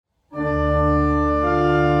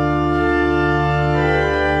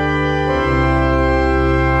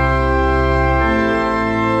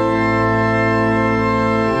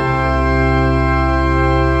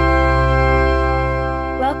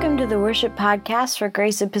worship podcast for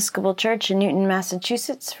Grace Episcopal Church in Newton,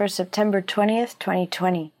 Massachusetts for September 20th,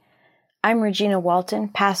 2020. I'm Regina Walton,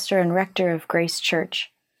 pastor and rector of Grace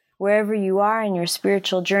Church. Wherever you are in your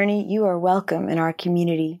spiritual journey, you are welcome in our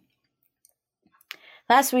community.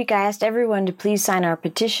 Last week, I asked everyone to please sign our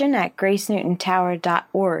petition at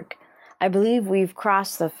gracenewtontower.org. I believe we've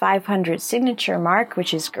crossed the 500 signature mark,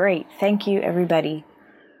 which is great. Thank you, everybody.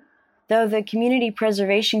 Though the Community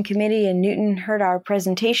Preservation Committee in Newton heard our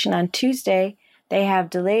presentation on Tuesday, they have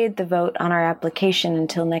delayed the vote on our application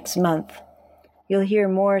until next month. You'll hear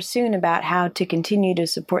more soon about how to continue to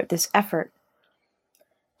support this effort.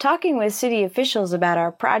 Talking with city officials about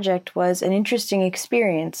our project was an interesting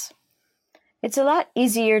experience. It's a lot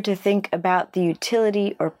easier to think about the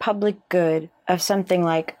utility or public good of something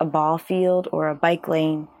like a ball field or a bike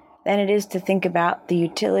lane than it is to think about the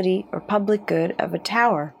utility or public good of a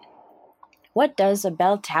tower. What does a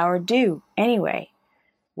bell tower do, anyway?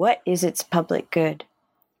 What is its public good?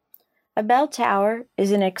 A bell tower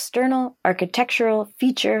is an external architectural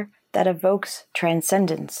feature that evokes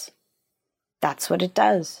transcendence. That's what it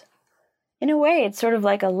does. In a way, it's sort of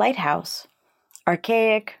like a lighthouse.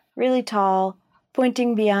 Archaic, really tall,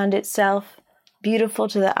 pointing beyond itself, beautiful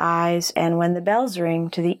to the eyes, and when the bells ring,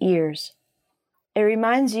 to the ears. It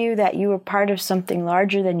reminds you that you are part of something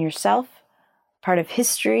larger than yourself, part of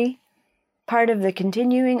history, part of the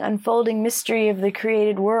continuing unfolding mystery of the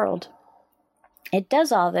created world. It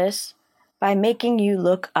does all this by making you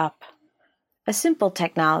look up. A simple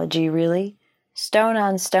technology, really. Stone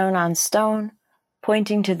on stone on stone,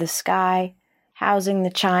 pointing to the sky, housing the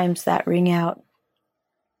chimes that ring out.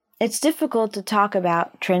 It's difficult to talk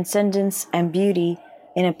about transcendence and beauty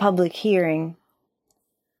in a public hearing.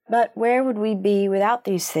 But where would we be without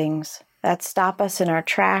these things that stop us in our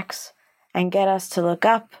tracks and get us to look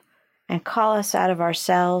up and call us out of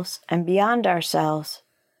ourselves and beyond ourselves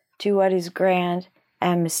to what is grand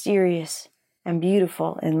and mysterious and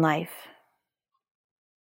beautiful in life?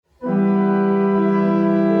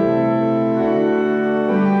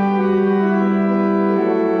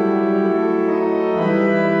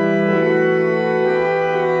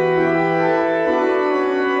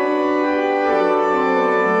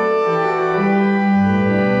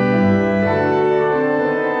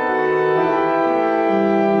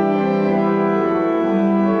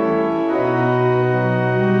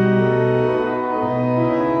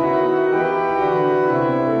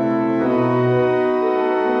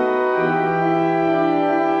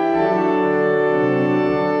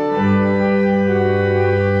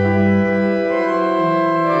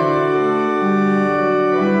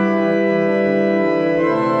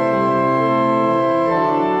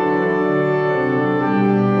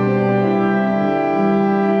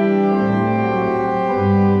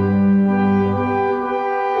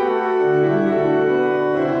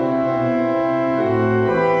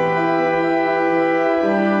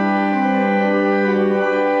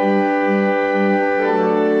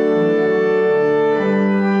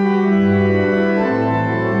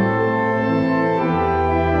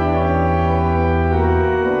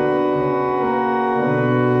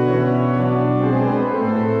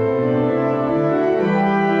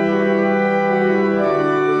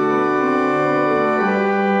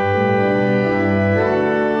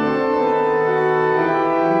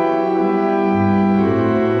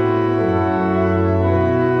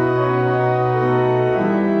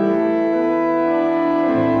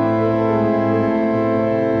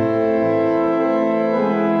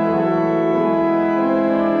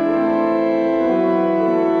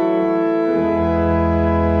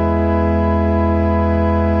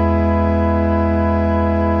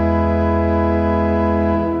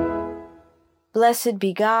 Blessed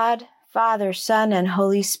be God, Father, Son, and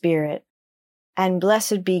Holy Spirit, and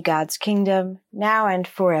blessed be God's kingdom, now and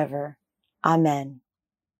forever. Amen.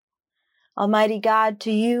 Almighty God,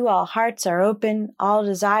 to you all hearts are open, all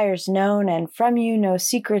desires known, and from you no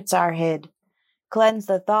secrets are hid. Cleanse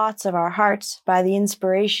the thoughts of our hearts by the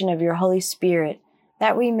inspiration of your Holy Spirit,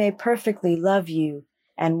 that we may perfectly love you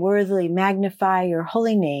and worthily magnify your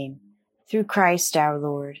holy name, through Christ our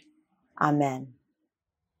Lord. Amen.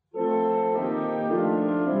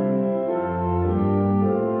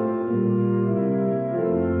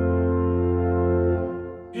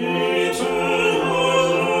 Eternal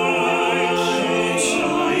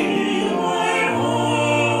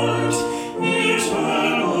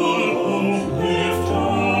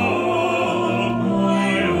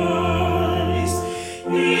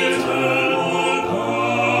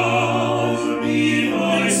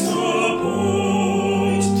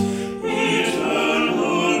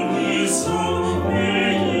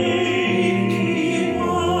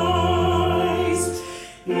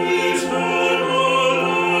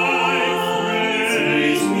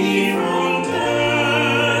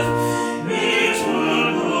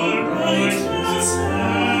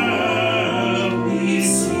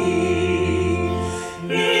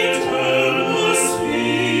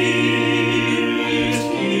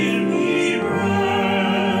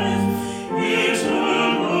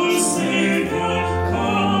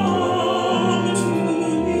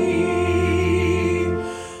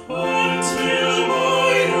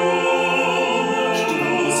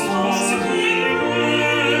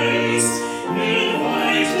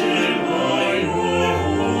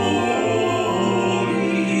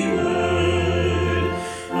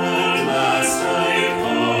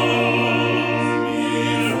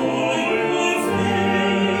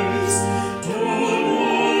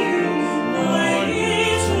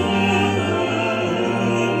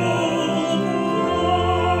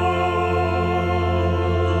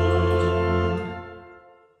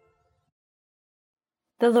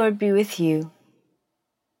The Lord be with you.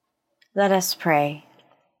 Let us pray.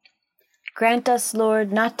 Grant us,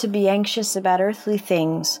 Lord, not to be anxious about earthly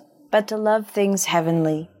things, but to love things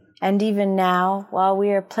heavenly, and even now, while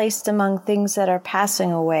we are placed among things that are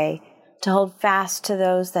passing away, to hold fast to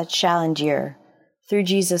those that shall endure. Through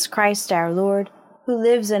Jesus Christ our Lord, who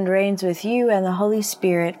lives and reigns with you and the Holy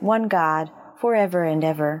Spirit, one God, forever and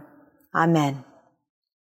ever. Amen.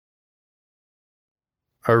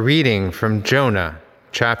 A reading from Jonah,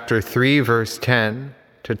 chapter 3, verse 10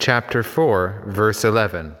 to chapter 4, verse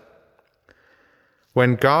 11.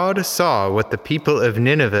 When God saw what the people of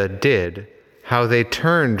Nineveh did, how they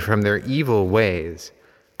turned from their evil ways,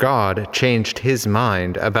 God changed his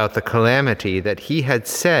mind about the calamity that he had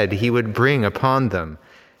said he would bring upon them,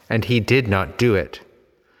 and he did not do it.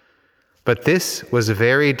 But this was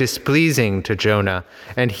very displeasing to Jonah,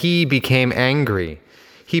 and he became angry.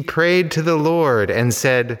 He prayed to the Lord and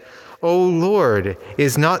said, "O Lord,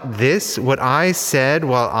 is not this what I said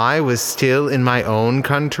while I was still in my own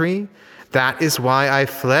country? That is why I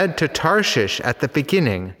fled to Tarshish at the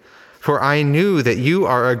beginning. For I knew that you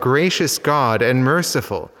are a gracious God and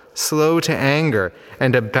merciful, slow to anger,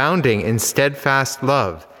 and abounding in steadfast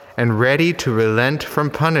love, and ready to relent from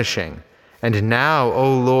punishing. And now,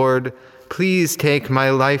 O Lord, please take my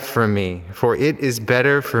life from me, for it is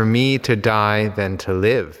better for me to die than to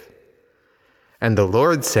live." And the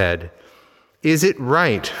Lord said, "Is it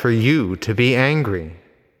right for you to be angry?"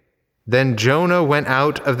 Then Jonah went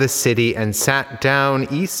out of the city and sat down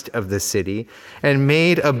east of the city and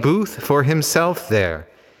made a booth for himself there.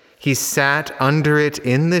 He sat under it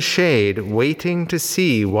in the shade, waiting to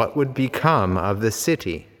see what would become of the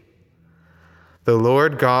city. The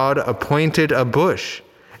Lord God appointed a bush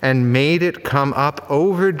and made it come up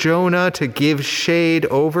over Jonah to give shade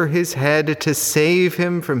over his head to save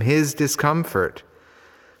him from his discomfort.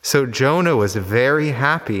 So Jonah was very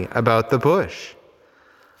happy about the bush.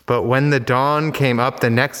 But when the dawn came up the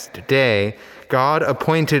next day, God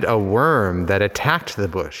appointed a worm that attacked the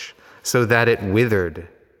bush, so that it withered.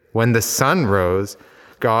 When the sun rose,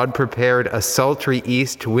 God prepared a sultry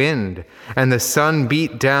east wind, and the sun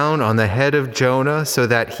beat down on the head of Jonah so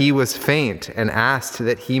that he was faint and asked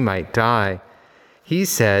that he might die. He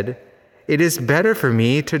said, "It is better for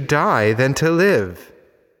me to die than to live."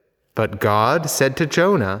 But God said to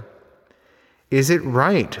Jonah, "Is it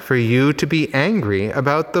right for you to be angry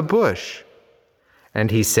about the bush?"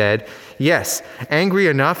 And he said, "Yes, angry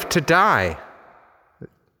enough to die."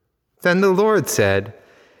 Then the Lord said,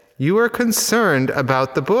 "You are concerned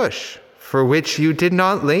about the bush, for which you did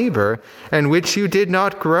not labor, and which you did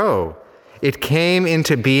not grow. It came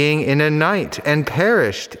into being in a night, and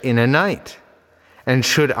perished in a night. And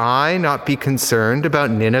should I not be concerned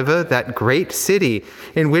about Nineveh, that great city,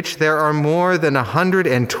 in which there are more than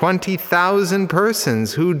 120,000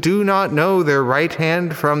 persons who do not know their right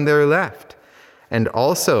hand from their left, and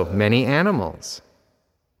also many animals?"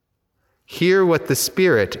 Hear what the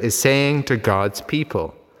Spirit is saying to God's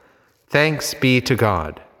people. Thanks be to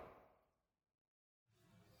God.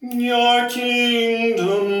 Your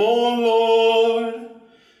kingdom, O Lord,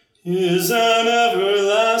 is an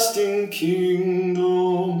everlasting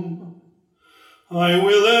kingdom. I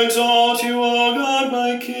will exalt you, O God,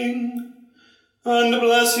 my King, and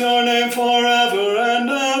bless your name forever and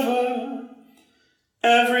ever.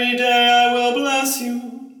 Every day I will bless you,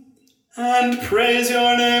 and praise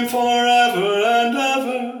your name forever and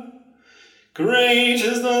ever. Great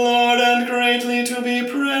is the Lord, and greatly to be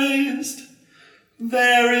praised.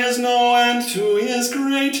 There is no end to his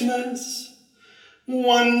greatness.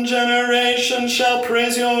 One generation shall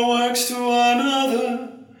praise your works to another,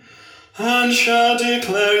 and shall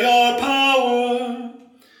declare your power.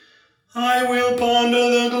 I will ponder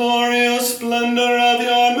the glorious splendor of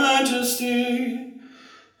your majesty,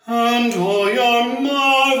 and all your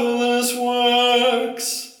marvelous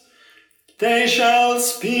works. They shall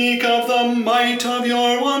speak of the might of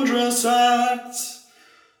your wondrous acts,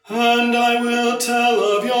 and I will tell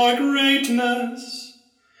of your greatness.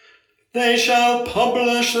 They shall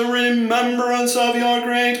publish the remembrance of your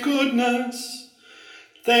great goodness.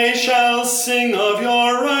 They shall sing of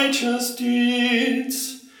your righteous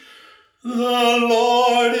deeds. The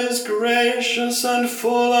Lord is gracious and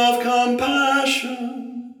full of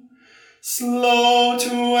compassion, slow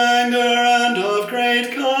to anger and of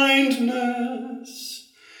great kindness.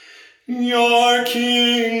 Your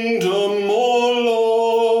kingdom, O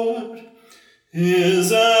Lord,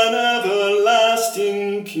 is an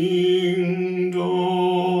everlasting kingdom.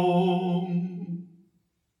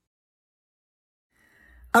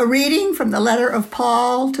 A reading from the letter of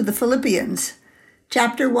Paul to the Philippians,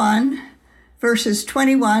 chapter 1, verses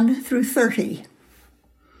 21 through 30.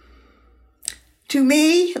 To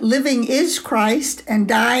me, living is Christ and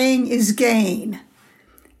dying is gain.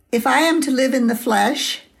 If I am to live in the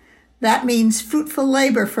flesh, that means fruitful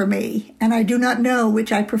labor for me, and I do not know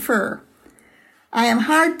which I prefer. I am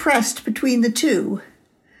hard-pressed between the two.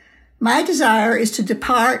 My desire is to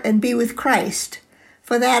depart and be with Christ,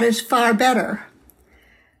 for that is far better.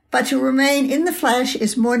 But to remain in the flesh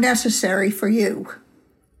is more necessary for you.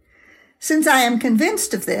 Since I am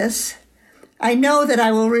convinced of this, I know that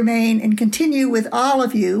I will remain and continue with all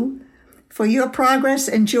of you for your progress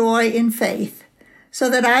and joy in faith,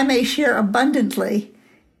 so that I may share abundantly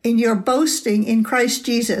in your boasting in Christ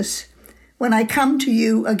Jesus when I come to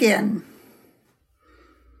you again.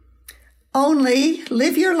 Only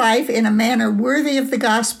live your life in a manner worthy of the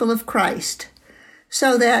gospel of Christ,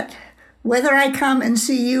 so that whether I come and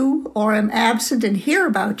see you or am absent and hear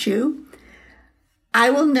about you,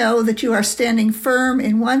 I will know that you are standing firm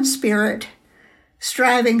in one spirit,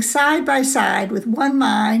 striving side by side with one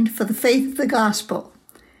mind for the faith of the gospel,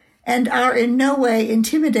 and are in no way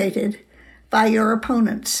intimidated by your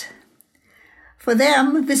opponents. For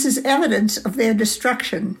them, this is evidence of their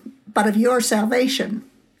destruction, but of your salvation.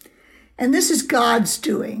 And this is God's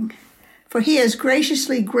doing, for he has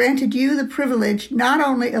graciously granted you the privilege not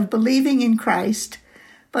only of believing in Christ,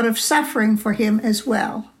 but of suffering for him as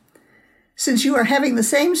well, since you are having the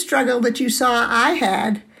same struggle that you saw I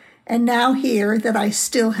had and now hear that I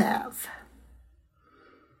still have.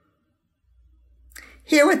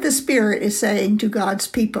 Hear what the Spirit is saying to God's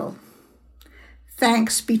people.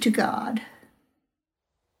 Thanks be to God.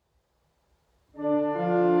 I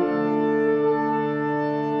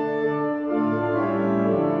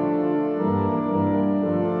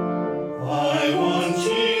want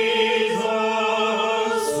Jesus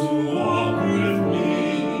to walk with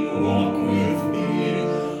me, walk with me.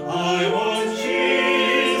 I want Jesus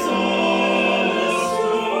to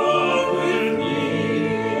walk with me,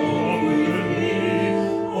 walk with me.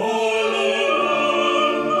 All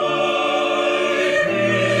along my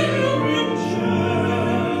pilgrim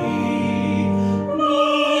journey.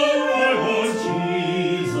 Lord, I want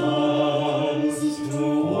Jesus to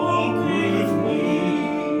walk with me,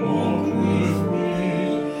 walk with me.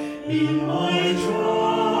 In my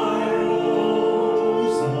trials,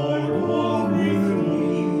 Lord, walk with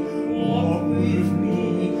me, walk with me.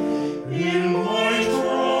 In my trials,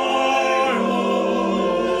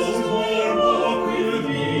 Lord, walk with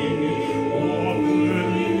me, walk with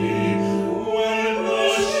me. When the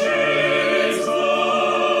shades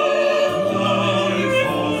of life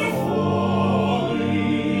are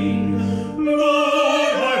falling,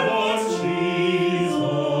 Lord, I want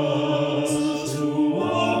Jesus to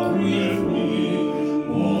walk with me,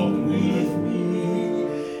 walk with me.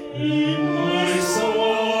 In my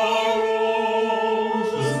sorrows,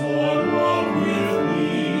 Lord, walk with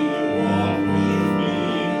me, walk with me.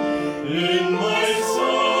 In my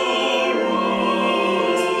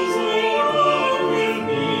sorrows, Lord, walk with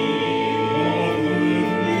me, walk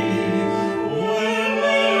with me. When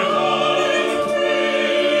my heart is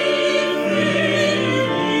aching,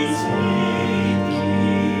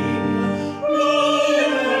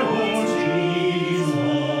 Lord, I want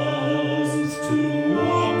Jesus to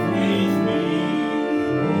walk with me,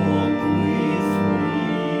 walk with me.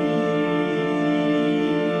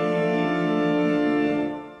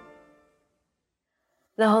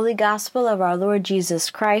 The Holy Gospel of our Lord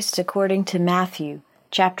Jesus Christ according to Matthew,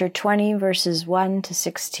 chapter 20, verses 1 to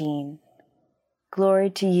 16.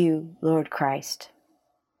 Glory to you, Lord Christ.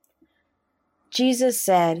 Jesus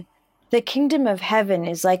said, "The kingdom of heaven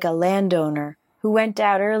is like a landowner who went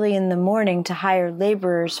out early in the morning to hire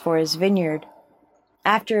laborers for his vineyard.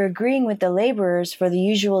 After agreeing with the laborers for the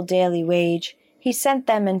usual daily wage, he sent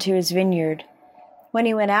them into his vineyard. When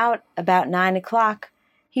he went out about 9 o'clock,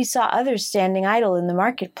 he saw others standing idle in the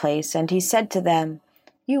marketplace, and he said to them,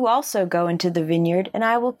 'You also go into the vineyard, and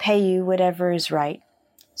I will pay you whatever is right.'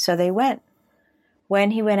 So they went.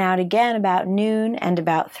 When he went out again about noon and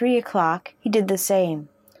about 3 o'clock, he did the same.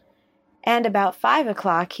 And about 5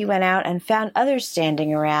 o'clock he went out and found others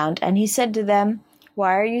standing around, and he said to them,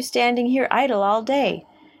 'Why are you standing here idle all day?'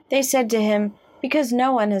 They said to him, 'Because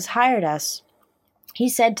no one has hired us.' He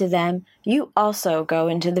said to them, 'You also go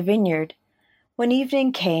into the vineyard.' When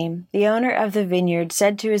evening came, the owner of the vineyard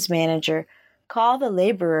said to his manager, 'Call the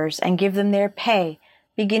laborers and give them their pay,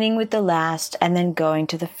 beginning with the last and then going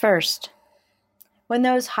to the first.' When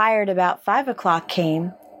those hired about 5 o'clock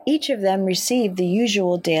came, each of them received the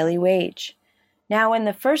usual daily wage. Now when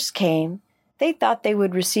the first came, they thought they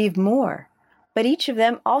would receive more, but each of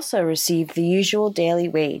them also received the usual daily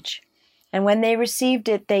wage. And when they received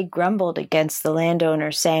it, they grumbled against the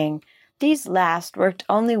landowner, saying, 'These last worked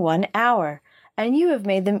only 1 hour, and you have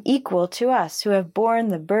made them equal to us who have borne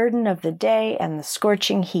the burden of the day and the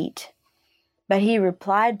scorching heat." But he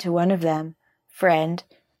replied to one of them, "Friend,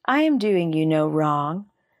 I am doing you no wrong.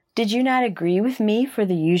 Did you not agree with me for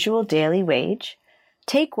the usual daily wage?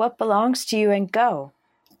 Take what belongs to you and go.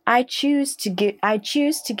 I choose to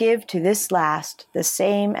give to this last the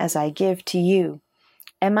same as I give to you.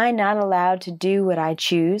 Am I not allowed to do what I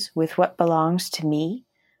choose with what belongs to me?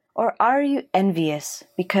 Or are you envious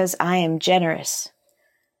because I am generous?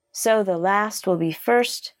 So the last will be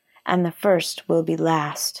first, and the first will be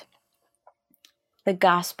last." The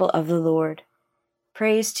Gospel of the Lord.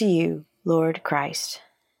 Praise to you, Lord Christ.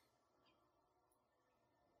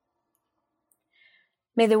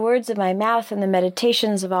 May the words of my mouth and the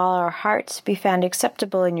meditations of all our hearts be found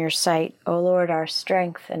acceptable in your sight, O Lord, our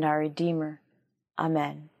strength and our Redeemer.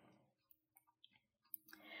 Amen.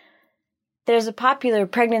 There's a popular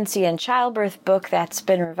pregnancy and childbirth book that's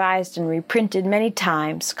been revised and reprinted many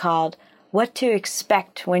times called What to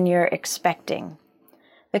Expect When You're Expecting.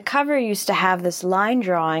 The cover used to have this line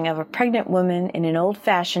drawing of a pregnant woman in an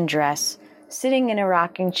old-fashioned dress, sitting in a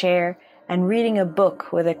rocking chair and reading a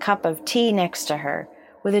book with a cup of tea next to her,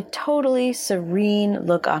 with a totally serene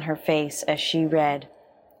look on her face as she read.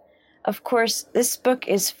 Of course, this book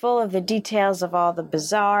is full of the details of all the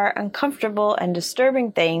bizarre, uncomfortable, and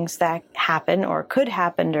disturbing things that happen or could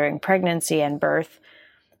happen during pregnancy and birth,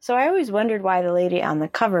 so I always wondered why the lady on the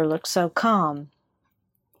cover looked so calm.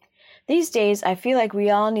 These days, I feel like we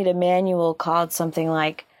all need a manual called something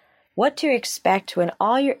like What to Expect When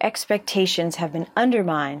All Your Expectations Have Been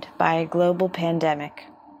Undermined by a Global Pandemic.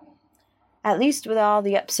 At least with all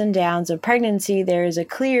the ups and downs of pregnancy, there is a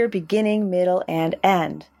clear beginning, middle, and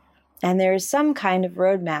end, and there is some kind of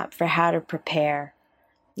roadmap for how to prepare.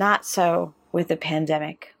 Not so with the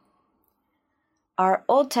pandemic. Our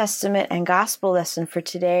Old Testament and Gospel lesson for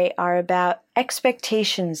today are about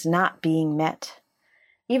expectations not being met.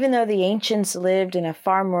 Even though the ancients lived in a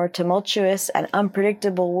far more tumultuous and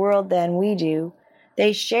unpredictable world than we do,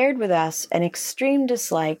 they shared with us an extreme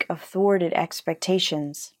dislike of thwarted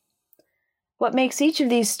expectations. What makes each of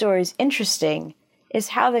these stories interesting is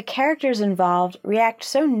how the characters involved react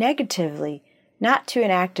so negatively, not to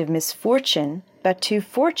an act of misfortune, but to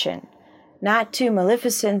fortune, not to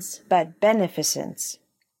maleficence, but beneficence.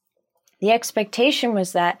 The expectation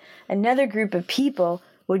was that another group of people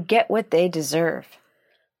would get what they deserve.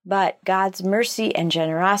 But God's mercy and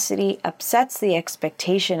generosity upsets the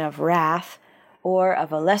expectation of wrath or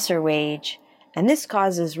of a lesser wage, and this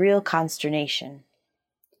causes real consternation.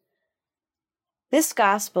 This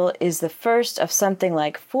gospel is the first of something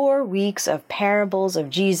like 4 weeks of parables of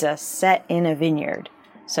Jesus set in a vineyard.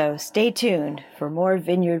 So stay tuned for more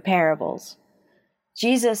vineyard parables.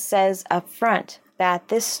 Jesus says up front that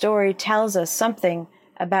this story tells us something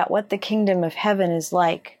about what the kingdom of heaven is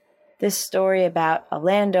like. This story about a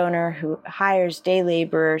landowner who hires day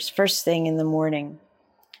laborers first thing in the morning.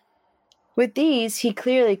 With these, he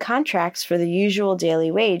clearly contracts for the usual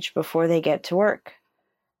daily wage before they get to work.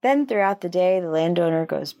 Then throughout the day, the landowner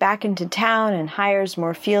goes back into town and hires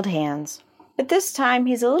more field hands. But this time,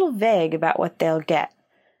 he's a little vague about what they'll get.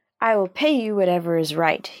 "I will pay you whatever is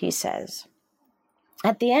right," he says.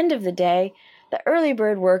 At the end of the day, the early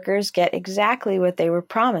bird workers get exactly what they were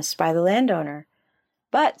promised by the landowner.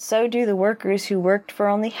 But so do the workers who worked for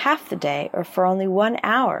only half the day or for only 1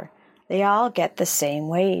 hour. They all get the same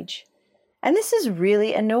wage. And this is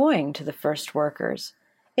really annoying to the first workers.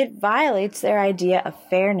 It violates their idea of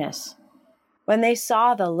fairness. When they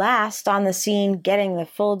saw the last on the scene getting the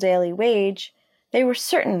full daily wage, they were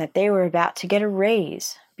certain that they were about to get a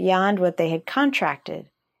raise beyond what they had contracted.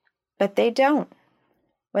 But they don't.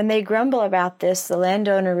 When they grumble about this, the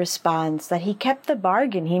landowner responds that he kept the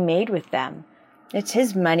bargain he made with them. It's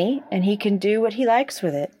his money, and he can do what he likes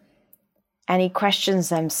with it. And he questions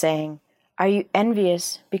them, saying, "Are you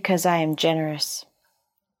envious because I am generous?"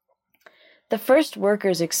 The first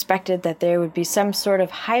workers expected that there would be some sort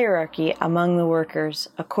of hierarchy among the workers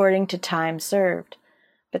according to time served,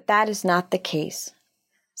 but that is not the case.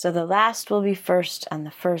 So the last will be first, and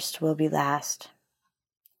the first will be last.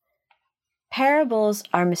 Parables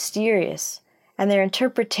are mysterious, and their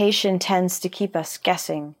interpretation tends to keep us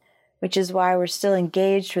guessing, which is why we're still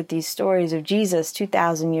engaged with these stories of Jesus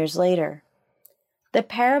 2,000 years later. The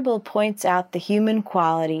parable points out the human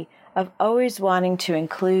quality of always wanting to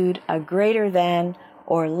include a greater than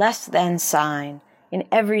or less than sign in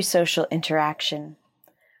every social interaction.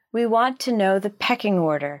 We want to know the pecking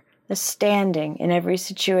order, the standing in every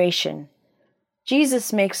situation.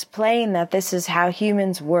 Jesus makes plain that this is how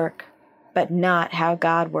humans work, but not how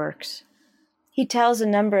God works. He tells a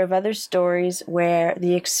number of other stories where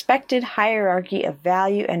the expected hierarchy of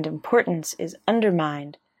value and importance is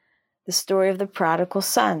undermined. The story of the prodigal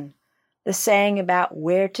son, the saying about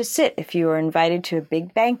where to sit if you are invited to a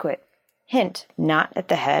big banquet, hint, not at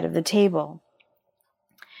the head of the table.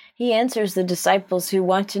 He answers the disciples who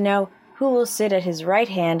want to know who will sit at his right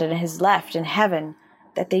hand and his left in heaven,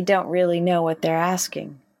 that they don't really know what they're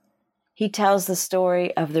asking. He tells the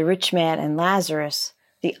story of the rich man and Lazarus,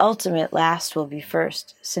 the ultimate last will be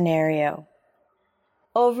first scenario.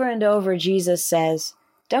 Over and over, Jesus says,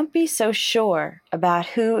 don't be so sure about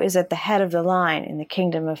who is at the head of the line in the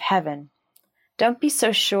kingdom of heaven. Don't be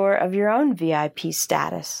so sure of your own VIP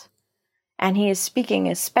status. And he is speaking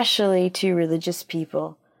especially to religious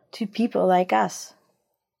people, to people like us.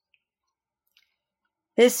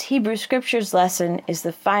 This Hebrew Scriptures lesson is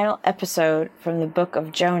the final episode from the book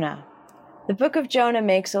of Jonah. The book of Jonah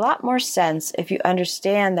makes a lot more sense if you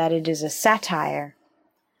understand that it is a satire.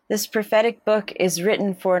 This prophetic book is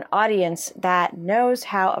written for an audience that knows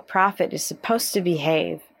how a prophet is supposed to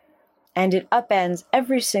behave, and it upends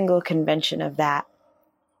every single convention of that.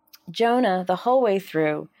 Jonah, the whole way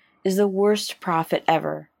through, is the worst prophet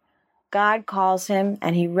ever. God calls him,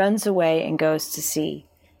 and he runs away and goes to sea.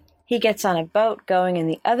 He gets on a boat going in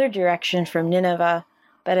the other direction from Nineveh,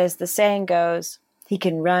 but as the saying goes, he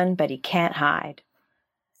can run, but he can't hide.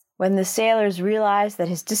 When the sailors realize that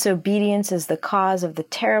his disobedience is the cause of the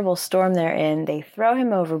terrible storm they're in, they throw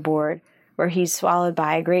him overboard, where he's swallowed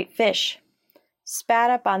by a great fish. Spat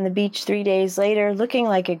up on the beach 3 days later, looking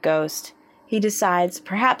like a ghost, he decides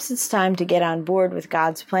perhaps it's time to get on board with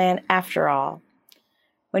God's plan after all.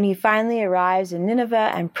 When he finally arrives in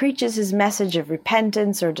Nineveh and preaches his message of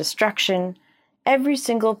repentance or destruction, every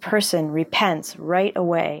single person repents right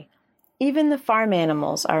away. Even the farm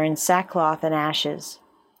animals are in sackcloth and ashes.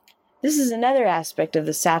 This is another aspect of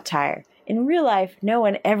the satire. In real life, no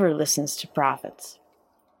one ever listens to prophets.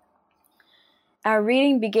 Our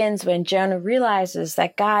reading begins when Jonah realizes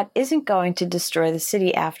that God isn't going to destroy the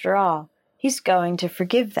city after all. He's going to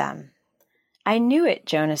forgive them. I knew it,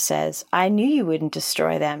 Jonah says. I knew you wouldn't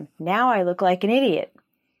destroy them. Now I look like an idiot.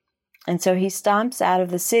 And so he stomps out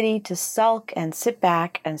of the city to sulk and sit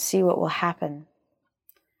back and see what will happen.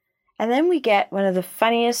 And then we get one of the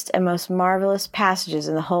funniest and most marvelous passages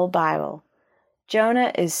in the whole Bible.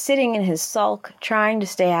 Jonah is sitting in his sulk, trying to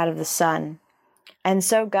stay out of the sun. And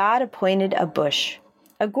so God appointed a bush,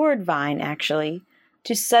 a gourd vine actually,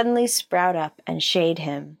 to suddenly sprout up and shade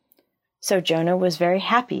him. So Jonah was very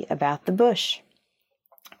happy about the bush.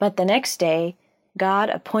 But the next day, God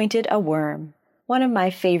appointed a worm, one of my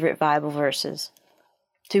favorite Bible verses,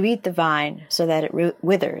 to eat the vine so that it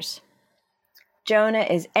withers. Jonah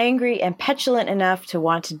is angry and petulant enough to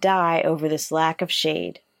want to die over this lack of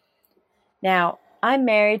shade. Now, I'm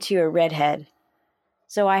married to a redhead,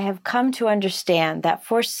 so I have come to understand that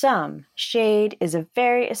for some, shade is a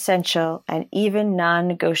very essential and even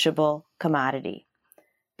non-negotiable commodity.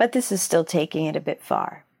 But this is still taking it a bit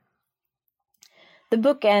far. The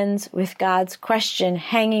book ends with God's question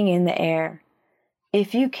hanging in the air.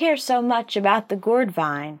 If you care so much about the gourd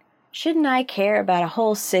vine, shouldn't I care about a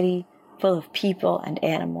whole city full of people and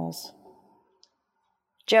animals?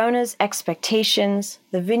 Jonah's expectations,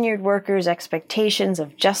 the vineyard workers' expectations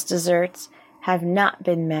of just desserts, have not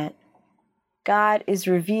been met. God is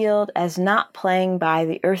revealed as not playing by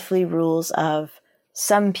the earthly rules of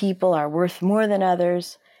some people are worth more than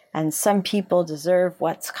others, and some people deserve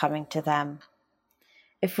what's coming to them.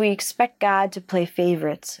 If we expect God to play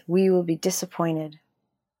favorites, we will be disappointed.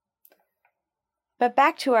 But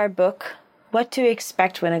back to our book, What to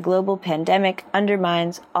Expect When a Global Pandemic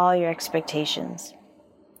Undermines All Your Expectations.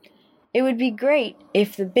 It would be great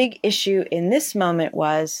if the big issue in this moment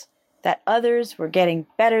was that others were getting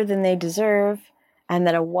better than they deserve, and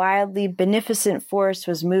that a wildly beneficent force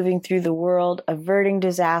was moving through the world, averting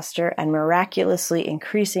disaster and miraculously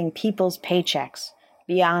increasing people's paychecks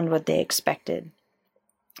beyond what they expected.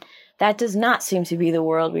 That does not seem to be the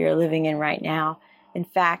world we are living in right now. In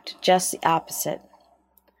fact, just the opposite.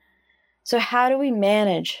 So how do we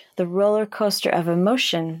manage the roller coaster of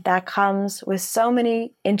emotion that comes with so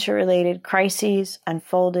many interrelated crises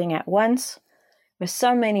unfolding at once, with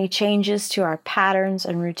so many changes to our patterns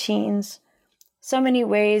and routines, so many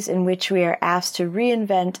ways in which we are asked to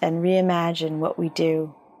reinvent and reimagine what we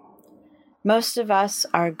do? Most of us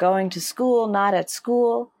are going to school, not at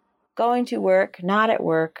school, going to work, not at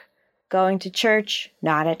work, going to church,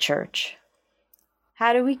 not at church.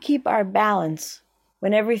 How do we keep our balance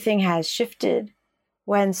when everything has shifted,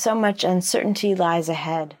 when so much uncertainty lies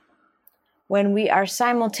ahead, when we are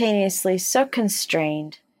simultaneously so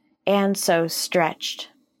constrained and so stretched?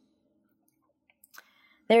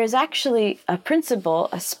 There is actually a principle,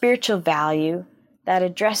 a spiritual value, that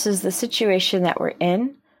addresses the situation that we're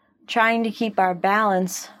in, trying to keep our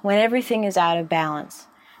balance when everything is out of balance,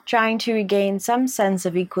 trying to regain some sense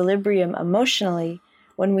of equilibrium emotionally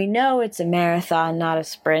when we know it's a marathon, not a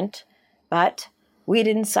sprint, but we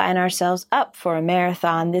didn't sign ourselves up for a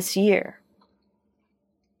marathon this year.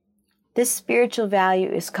 This spiritual value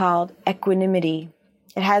is called equanimity.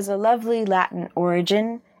 It has a lovely Latin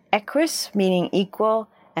origin, equus meaning equal,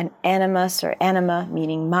 and animus or anima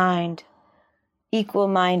meaning mind,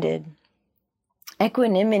 equal-minded.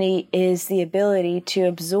 Equanimity is the ability to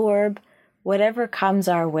absorb whatever comes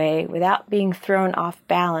our way without being thrown off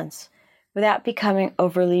balance, without becoming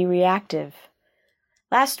overly reactive.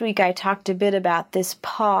 Last week I talked a bit about this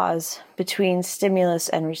pause between stimulus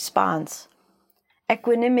and response.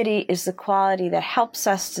 Equanimity is the quality that helps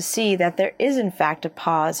us to see that there is in fact a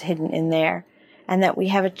pause hidden in there, and that we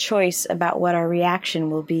have a choice about what our reaction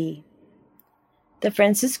will be. The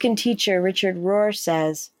Franciscan teacher Richard Rohr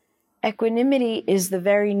says, "Equanimity is the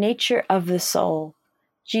very nature of the soul.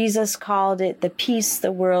 Jesus called it the peace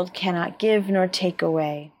the world cannot give nor take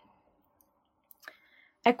away."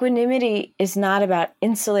 Equanimity is not about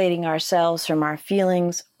insulating ourselves from our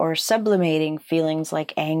feelings or sublimating feelings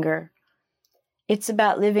like anger. It's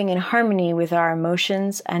about living in harmony with our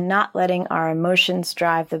emotions and not letting our emotions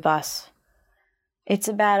drive the bus. It's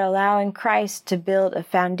about allowing Christ to build a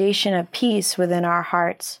foundation of peace within our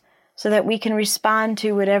hearts so that we can respond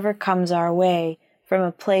to whatever comes our way from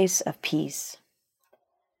a place of peace.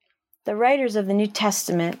 The writers of the New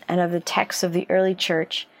Testament and of the texts of the early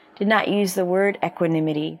church did not use the word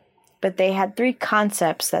equanimity, but they had three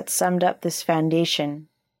concepts that summed up this foundation.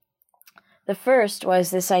 The first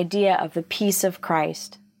was this idea of the peace of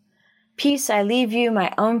Christ. "Peace I leave you,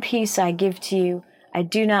 my own peace I give to you. I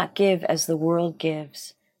do not give as the world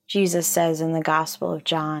gives," Jesus says in the Gospel of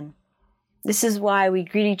John. This is why we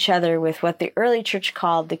greet each other with what the early church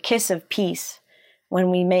called the kiss of peace when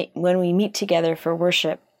we meet together for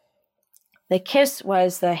worship. The kiss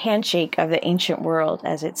was the handshake of the ancient world,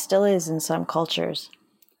 as it still is in some cultures.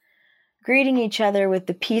 Greeting each other with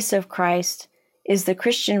the peace of Christ is the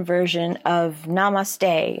Christian version of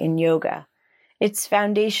Namaste in yoga. It's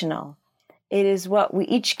foundational. It is what we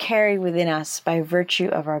each carry within us by virtue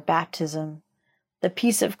of our baptism. The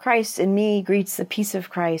peace of Christ in me greets the peace of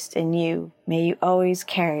Christ in you. May you always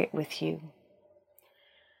carry it with you.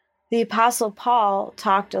 The Apostle Paul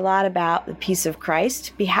talked a lot about the peace of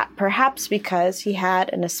Christ, perhaps because he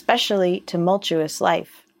had an especially tumultuous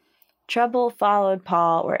life. Trouble followed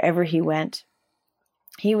Paul wherever he went.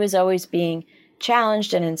 He was always being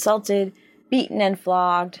challenged and insulted, beaten and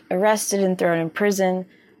flogged, arrested and thrown in prison,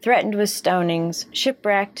 threatened with stonings,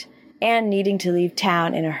 shipwrecked, and needing to leave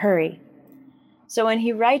town in a hurry. So when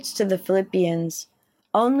he writes to the Philippians,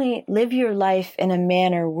 "Only live your life in a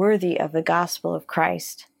manner worthy of the gospel of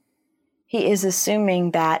Christ," he is assuming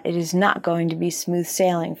that it is not going to be smooth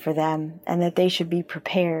sailing for them and that they should be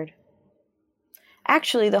prepared.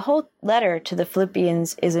 Actually, the whole letter to the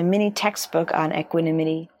Philippians is a mini textbook on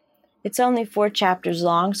equanimity. It's only 4 chapters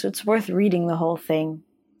long, so it's worth reading the whole thing.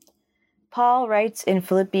 Paul writes in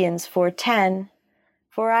Philippians 4:10,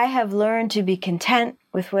 "For I have learned to be content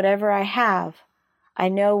with whatever I have. I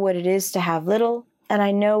know what it is to have little, and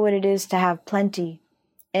I know what it is to have plenty.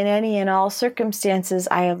 In any and all circumstances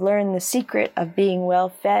I have learned the secret of being well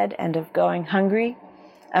fed and of going hungry,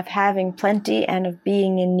 of having plenty and of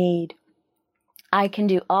being in need. I can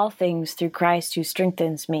do all things through Christ who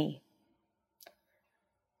strengthens me."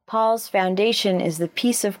 Paul's foundation is the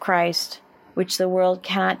peace of Christ, which the world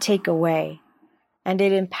cannot take away, and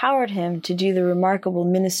it empowered him to do the remarkable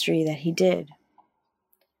ministry that he did.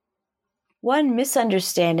 One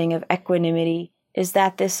misunderstanding of equanimity is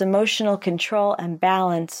that this emotional control and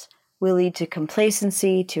balance will lead to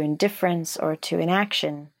complacency, to indifference, or to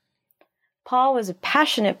inaction. Paul was a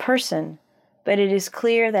passionate person, but it is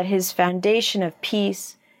clear that his foundation of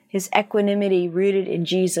peace, his equanimity rooted in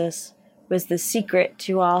Jesus, was the secret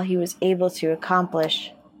to all he was able to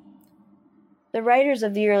accomplish. The writers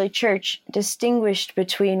of the early church distinguished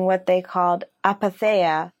between what they called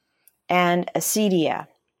apatheia and acedia.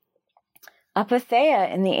 Apatheia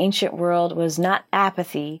in the ancient world was not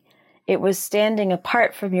apathy, it was standing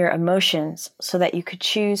apart from your emotions so that you could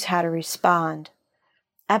choose how to respond.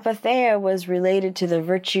 Apatheia was related to the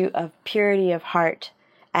virtue of purity of heart,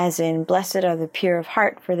 as in, "Blessed are the pure of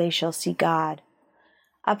heart, for they shall see God."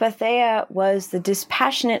 Apatheia was the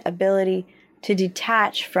dispassionate ability to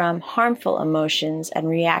detach from harmful emotions and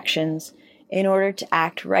reactions in order to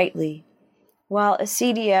act rightly, while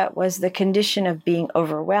acedia was the condition of being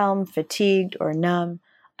overwhelmed, fatigued, or numb,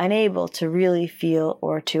 unable to really feel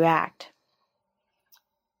or to act.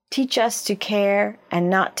 Teach us to care and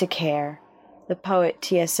not to care, the poet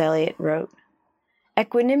T.S. Eliot wrote.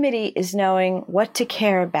 Equanimity is knowing what to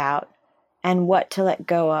care about and what to let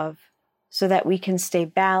go of, so that we can stay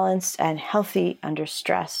balanced and healthy under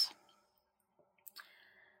stress.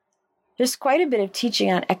 There's quite a bit of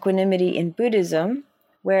teaching on equanimity in Buddhism,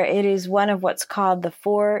 where it is one of what's called the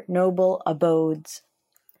Four Noble Abodes.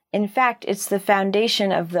 In fact, it's the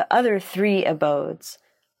foundation of the other three abodes,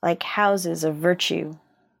 like houses of virtue.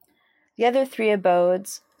 The other three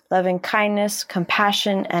abodes, loving kindness,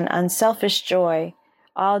 compassion, and unselfish joy,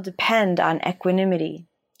 all depend on equanimity.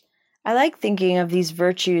 I like thinking of these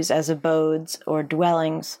virtues as abodes or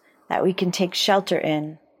dwellings that we can take shelter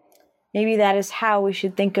in. Maybe that is how we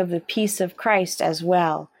should think of the peace of Christ as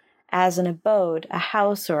well, as an abode, a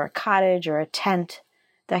house or a cottage or a tent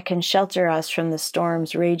that can shelter us from the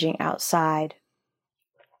storms raging outside.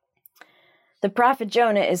 The prophet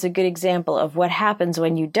Jonah is a good example of what happens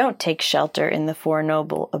when you don't take shelter in the Four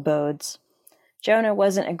Noble Abodes. Jonah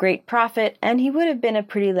wasn't a great prophet, and he would have been a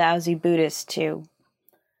pretty lousy Buddhist too.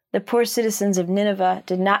 The poor citizens of Nineveh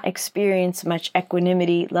did not experience much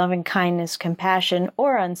equanimity, loving kindness, compassion,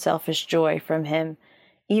 or unselfish joy from him,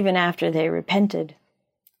 even after they repented.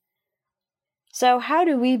 So how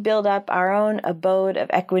do we build up our own abode of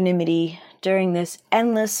equanimity during this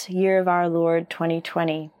endless year of our Lord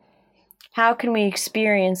 2020? How can we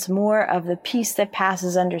experience more of the peace that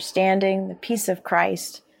passes understanding, the peace of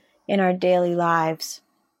Christ, in our daily lives?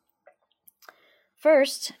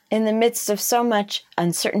 First, in the midst of so much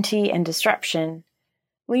uncertainty and disruption,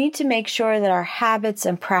 we need to make sure that our habits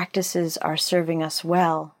and practices are serving us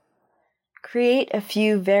well. Create a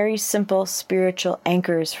few very simple spiritual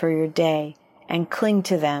anchors for your day and cling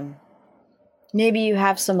to them. Maybe you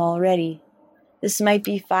have some already. This might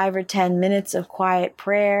be 5 or 10 minutes of quiet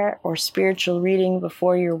prayer or spiritual reading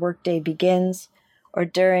before your workday begins, or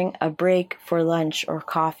during a break for lunch or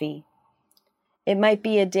coffee. It might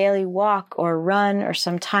be a daily walk or run or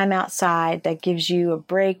some time outside that gives you a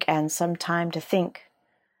break and some time to think.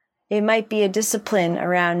 It might be a discipline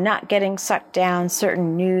around not getting sucked down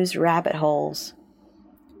certain news rabbit holes.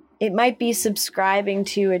 It might be subscribing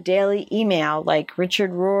to a daily email like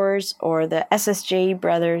Richard Rohr's or the SSJ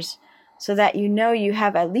Brothers, so that you know you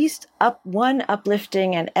have at least one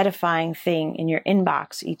uplifting and edifying thing in your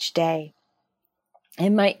inbox each day.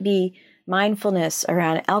 It might be mindfulness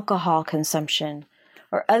around alcohol consumption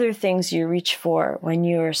or other things you reach for when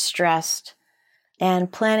you are stressed,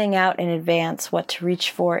 and planning out in advance what to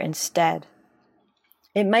reach for instead.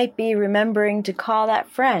 It might be remembering to call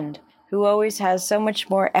that friend who always has so much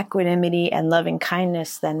more equanimity and loving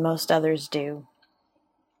kindness than most others do.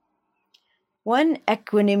 One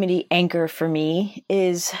equanimity anchor for me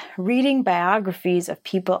is reading biographies of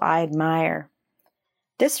people I admire.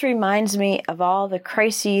 This reminds me of all the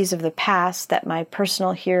crises of the past that my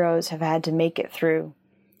personal heroes have had to make it through.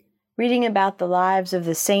 Reading about the lives of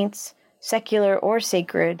the saints, secular or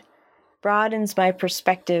sacred, broadens my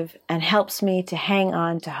perspective and helps me to hang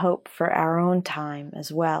on to hope for our own time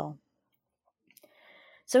as well.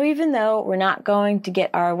 So even though we're not going to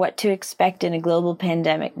get our What to Expect in a Global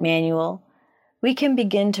Pandemic manual, we can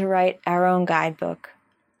begin to write our own guidebook.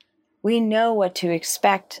 We know what to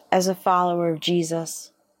expect as a follower of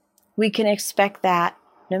Jesus. We can expect that,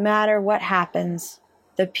 no matter what happens,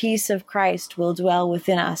 the peace of Christ will dwell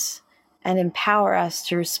within us and empower us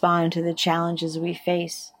to respond to the challenges we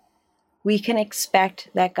face. We can expect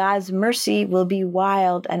that God's mercy will be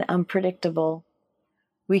wild and unpredictable.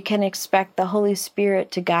 We can expect the Holy Spirit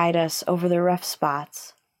to guide us over the rough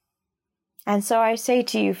spots. And so I say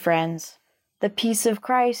to you, friends, the peace of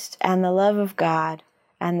Christ and the love of God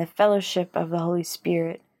and the fellowship of the Holy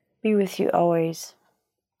Spirit be with you always.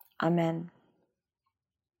 Amen.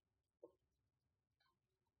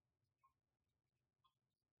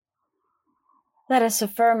 Let us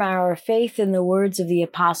affirm our faith in the words of the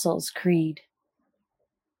Apostles' Creed.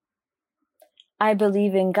 I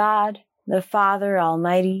believe in God, the Father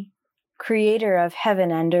Almighty, creator of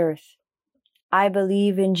heaven and earth. I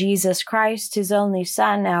believe in Jesus Christ, his only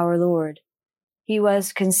Son, our Lord. He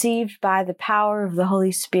was conceived by the power of the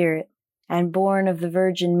Holy Spirit and born of the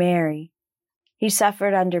Virgin Mary. He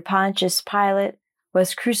suffered under Pontius Pilate,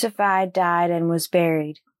 was crucified, died, and was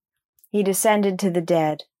buried. He descended to the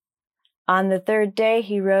dead. On the third day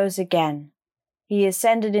he rose again. He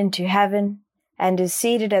ascended into heaven and is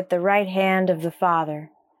seated at the right hand of the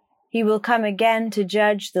Father. He will come again to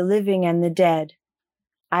judge the living and the dead.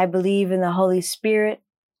 I believe in the Holy Spirit,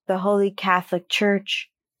 the Holy Catholic Church,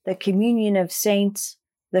 the communion of saints,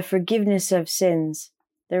 the forgiveness of sins,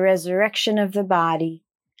 the resurrection of the body,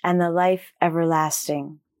 and the life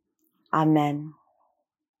everlasting. Amen.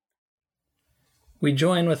 We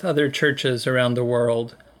join with other churches around the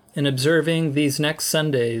world in observing these next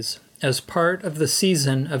Sundays as part of the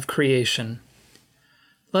season of creation.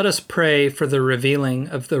 Let us pray for the revealing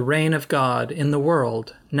of the reign of God in the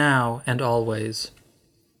world, now and always.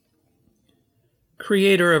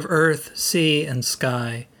 Creator of earth, sea, and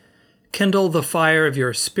sky, kindle the fire of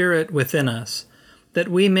your Spirit within us, that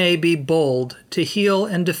we may be bold to heal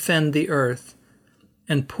and defend the earth,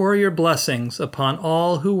 and pour your blessings upon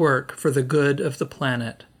all who work for the good of the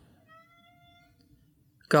planet.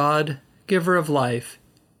 God, giver of life,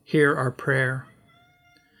 hear our prayer.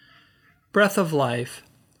 Breath of life,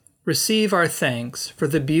 receive our thanks for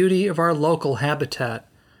the beauty of our local habitat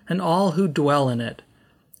and all who dwell in it,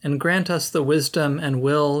 and grant us the wisdom and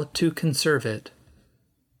will to conserve it.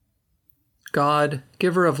 God,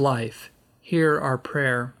 giver of life, hear our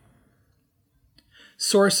prayer.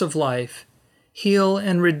 Source of life, heal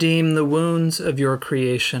and redeem the wounds of your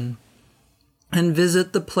creation, and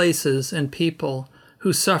visit the places and people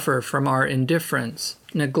who suffer from our indifference,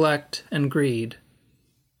 neglect, and greed.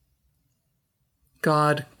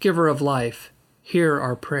 God, giver of life, hear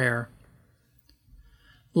our prayer.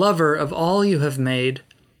 Lover of all you have made,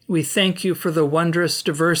 we thank you for the wondrous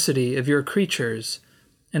diversity of your creatures,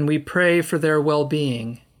 and we pray for their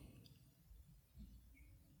well-being.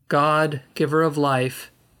 God, giver of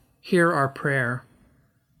life, hear our prayer.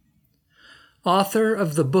 Author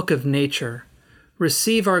of the Book of Nature,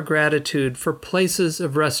 receive our gratitude for places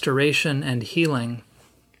of restoration and healing,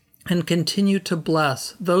 and continue to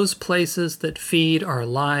bless those places that feed our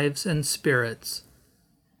lives and spirits.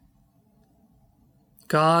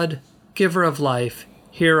 God, giver of life,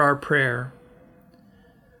 hear our prayer.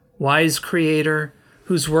 Wise Creator,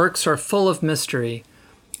 whose works are full of mystery,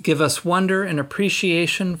 give us wonder and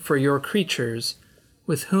appreciation for your creatures,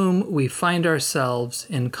 with whom we find ourselves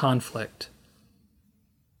in conflict.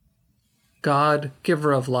 God,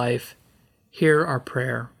 giver of life, hear our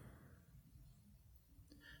prayer.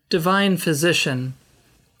 Divine Physician,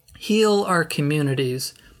 heal our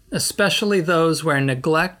communities, especially those where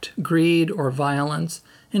neglect, greed, or violence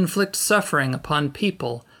inflict suffering upon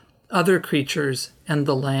people, other creatures, and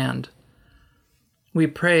the land. We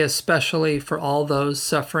pray especially for all those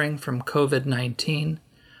suffering from COVID-19,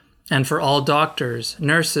 and for all doctors,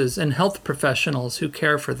 nurses, and health professionals who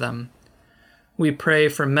care for them. We pray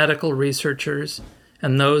for medical researchers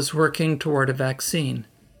and those working toward a vaccine.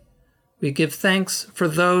 We give thanks for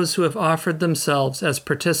those who have offered themselves as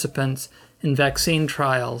participants in vaccine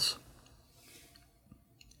trials.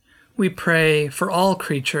 We pray for all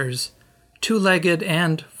creatures, two-legged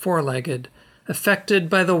and four-legged, affected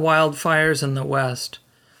by the wildfires in the West,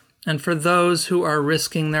 and for those who are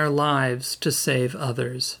risking their lives to save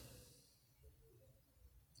others.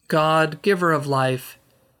 God, giver of life,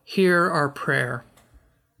 hear our prayer.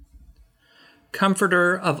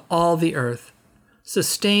 Comforter of all the earth,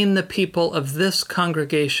 sustain the people of this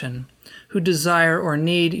congregation who desire or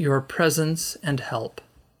need your presence and help.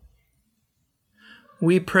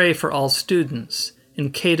 We pray for all students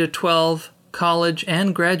in K-12, college,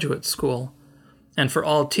 and graduate school, and for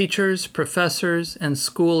all teachers, professors, and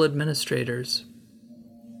school administrators.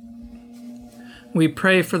 We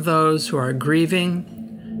pray for those who are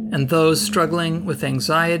grieving and those struggling with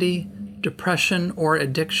anxiety, depression, or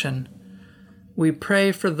addiction. We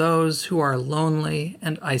pray for those who are lonely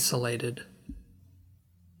and isolated.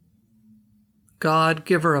 God,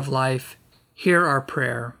 giver of life, hear our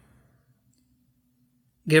prayer.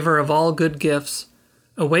 Giver of all good gifts,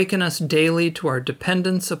 awaken us daily to our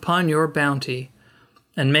dependence upon your bounty,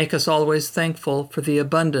 and make us always thankful for the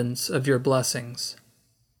abundance of your blessings.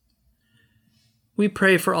 We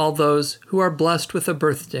pray for all those who are blessed with a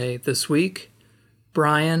birthday this week: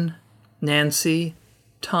 Brian, Nancy,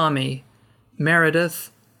 Tommy,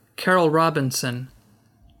 Meredith, Carol Robinson,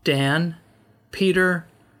 Dan, Peter,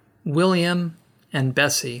 William, and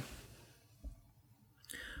Bessie.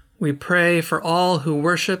 We pray for all who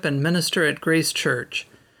worship and minister at Grace Church,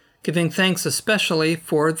 giving thanks especially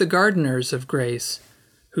for the gardeners of Grace,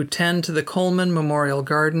 who tend to the Coleman Memorial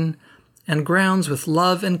Garden and grounds with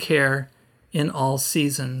love and care in all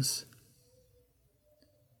seasons.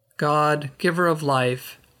 God, giver of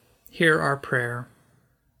life, hear our prayer.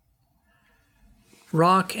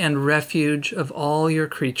 Rock and refuge of all your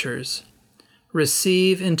creatures,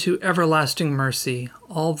 receive into everlasting mercy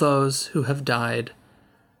all those who have died,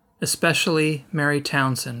 especially Mary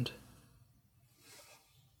Townsend.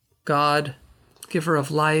 God, giver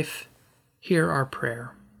of life, hear our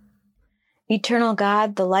prayer. Eternal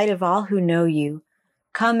God, the light of all who know you,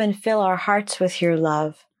 come and fill our hearts with your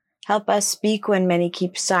love. Help us speak when many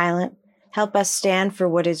keep silent. Help us stand for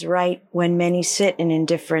what is right when many sit in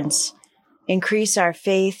indifference. Increase our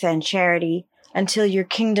faith and charity until your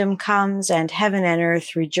kingdom comes and heaven and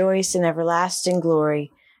earth rejoice in everlasting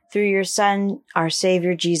glory. Through your Son, our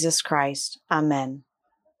Savior, Jesus Christ. Amen.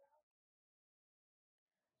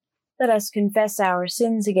 Let us confess our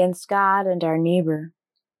sins against God and our neighbor.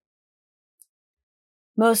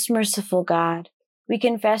 Most merciful God, we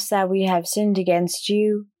confess that we have sinned against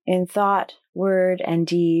you in thought, word, and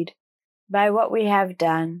deed, by what we have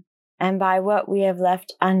done and by what we have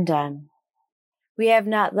left undone. We have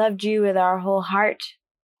not loved you with our whole heart.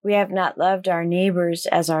 We have not loved our neighbors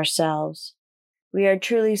as ourselves. We are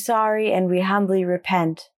truly sorry and we humbly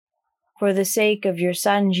repent. For the sake of your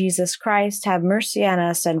Son, Jesus Christ, have mercy on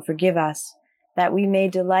us and forgive us, that we may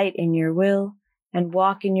delight in your will and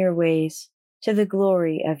walk in your ways, to the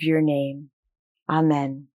glory of your name.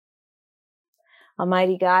 Amen.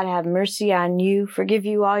 Almighty God, have mercy on you, forgive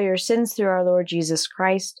you all your sins through our Lord Jesus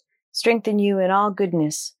Christ, strengthen you in all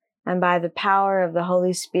goodness, and by the power of the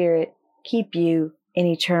Holy Spirit, keep you in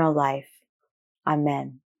eternal life.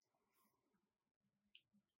 Amen.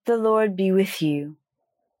 The Lord be with you.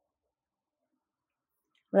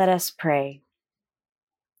 Let us pray.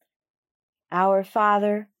 Our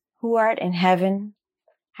Father, who art in heaven,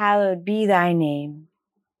 hallowed be thy name.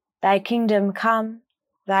 Thy kingdom come,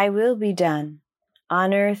 thy will be done,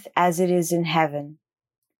 on earth as it is in heaven.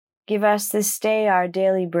 Give us this day our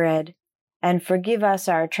daily bread, and forgive us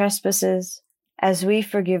our trespasses, as we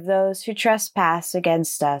forgive those who trespass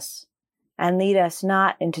against us. And lead us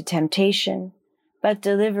not into temptation, but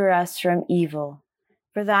deliver us from evil.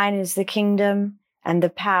 For thine is the kingdom, and the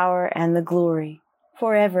power, and the glory,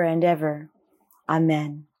 forever and ever.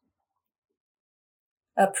 Amen.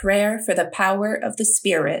 A prayer for the power of the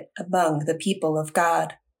Spirit among the people of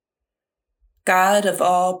God. God of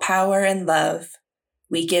all power and love,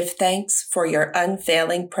 we give thanks for your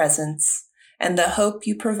unfailing presence and the hope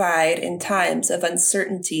you provide in times of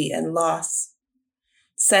uncertainty and loss.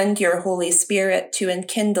 Send your Holy Spirit to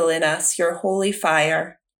enkindle in us your holy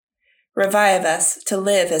fire. Revive us to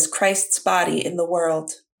live as Christ's body in the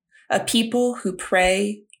world, a people who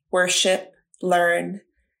pray, worship, learn,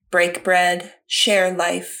 break bread, share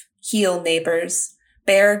life, heal neighbors,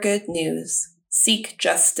 bear good news, seek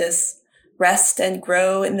justice, rest and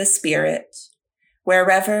grow in the Spirit.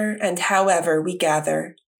 Wherever and however we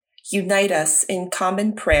gather, unite us in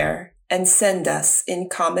common prayer and send us in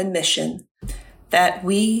common mission, that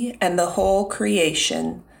we and the whole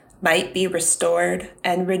creation might be restored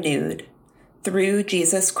and renewed through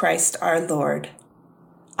Jesus Christ our Lord.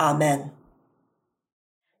 Amen.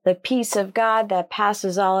 The peace of God that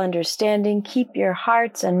passes all understanding, keep your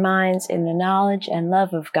hearts and minds in the knowledge and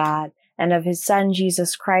love of God and of his Son,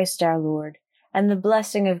 Jesus Christ our Lord. And the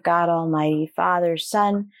blessing of God Almighty, Father,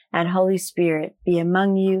 Son, and Holy Spirit be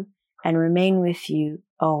among you and remain with you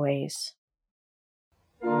always.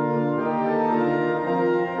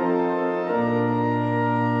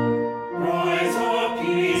 Rise up,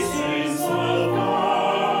 ye saints of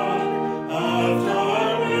God, have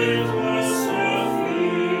done with lesser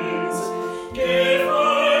things. Give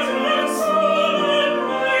heart and soul and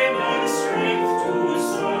mind and strength to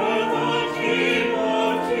serve the King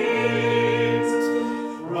of Kings.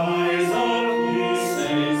 Rise up, ye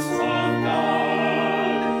saints of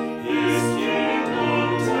God, his kingdom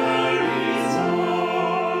tarries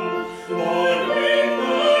on. Lord, bring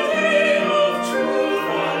the day of truth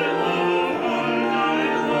and love and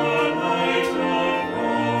the night of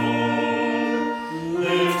wrong.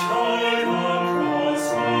 Lift high the cross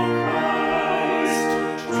of Christ,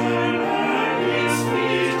 tread where his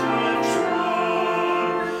feet have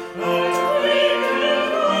trod, and quicken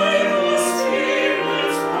by the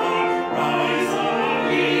Spirit's power. Rise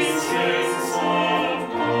up, ye saints of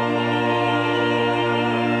God.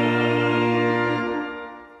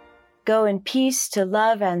 Go in peace to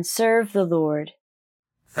love and serve the Lord.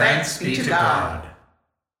 Thanks be to God.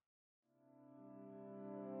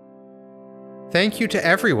 Thank you to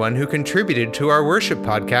everyone who contributed to our worship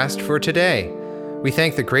podcast for today. We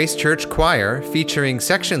thank the Grace Church Choir, featuring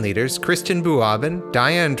section leaders Kristen Buaben,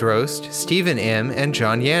 Diane Drost, Stephen M., and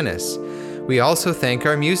John Yanis. We also thank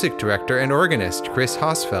our music director and organist, Chris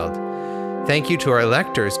Hosfeld. Thank you to our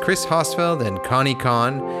lectors, Chris Hosfeld and Connie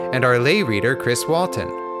Kahn, and our lay reader, Chris Walton.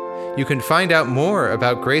 You can find out more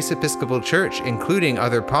about Grace Episcopal Church, including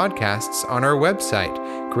other podcasts, on our website,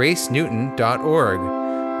 gracenewton.org.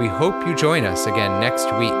 We hope you join us again next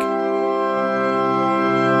week.